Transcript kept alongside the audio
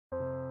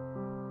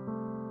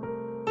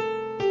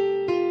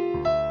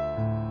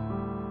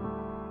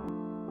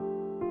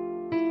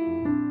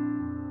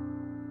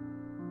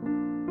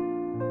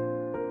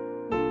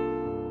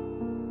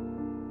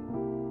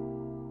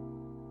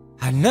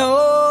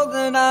know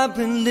that I've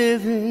been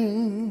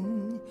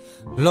living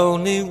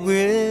lonely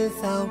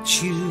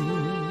without you.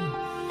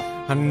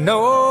 I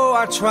know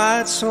I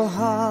tried so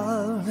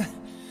hard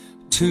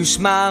to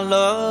smile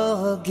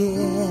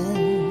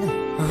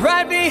again.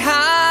 Right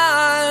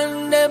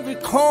behind every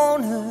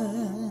corner,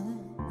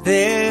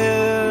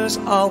 there's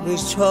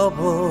always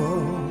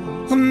trouble.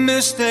 The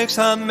mistakes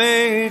I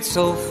made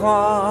so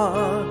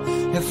far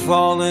have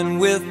fallen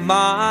with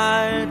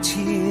my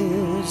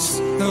tears.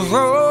 The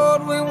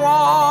road we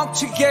walk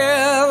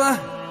together,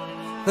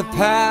 the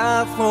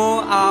path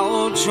for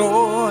our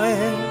joy,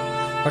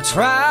 are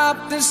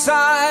trapped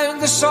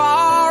inside the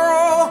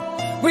sorrow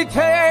we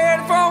paid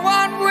for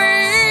what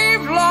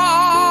we've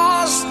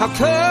lost. How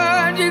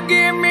could you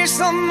give me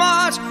so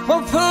much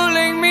for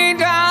pulling me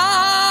down?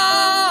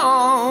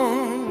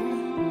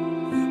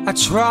 I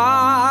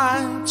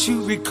tried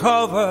to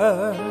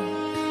recover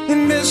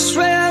in this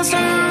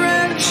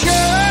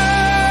resurrection.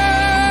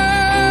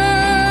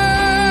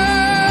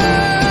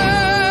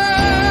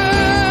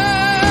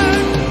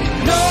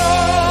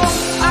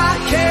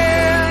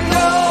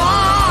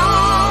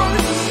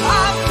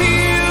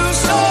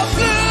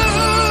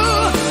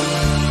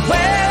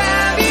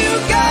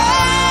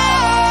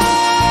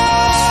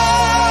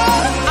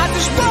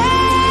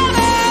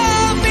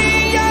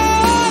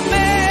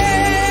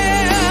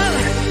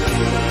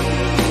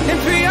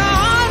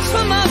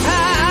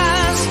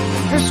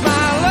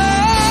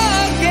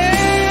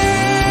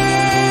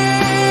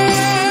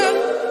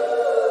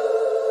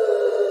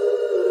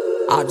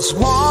 I just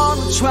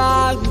wanna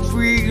try to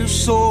free your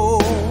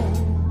soul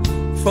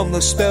from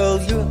the spell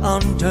you're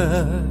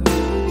under,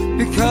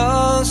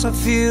 because I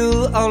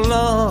feel our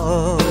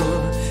love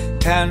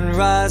can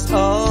rise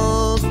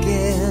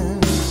again.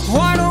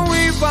 Why don't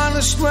we find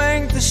the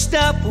strength to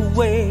step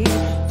away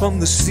from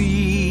the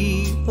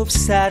sea of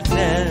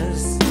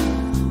sadness?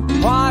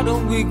 Why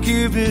don't we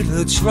give it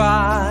a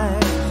try?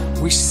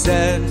 We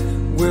said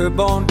we're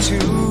born to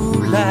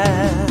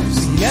last.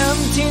 The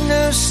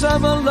emptiness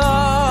of a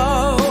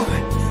love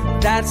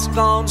that's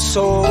gone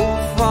so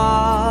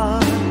far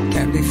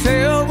can be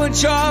filled with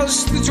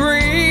just the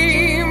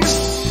dreams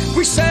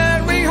we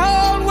said we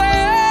hold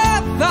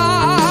with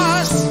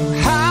us.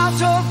 How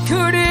tough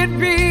could it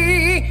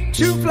be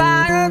to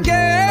fly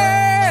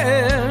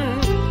again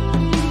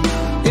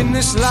in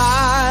this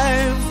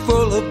life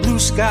full of blue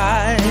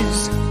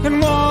skies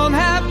and warm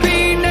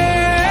happiness?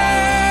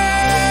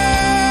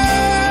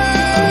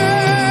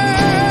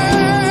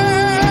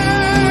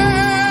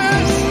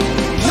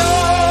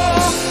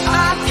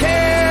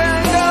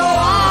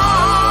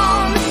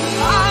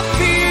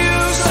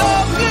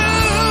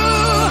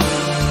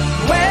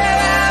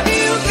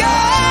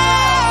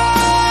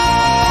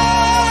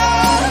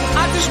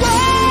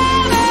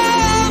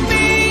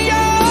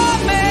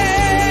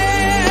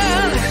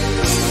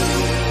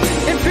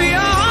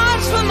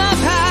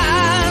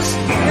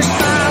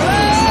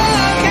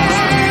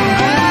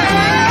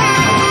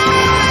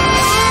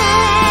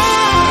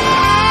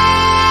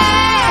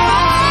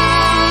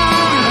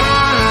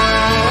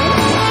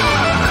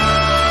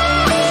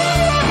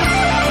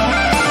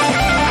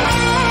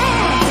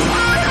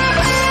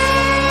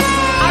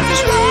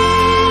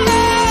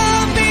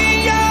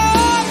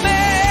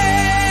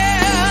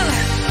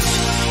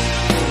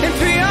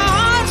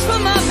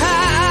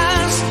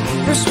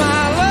 Christmas.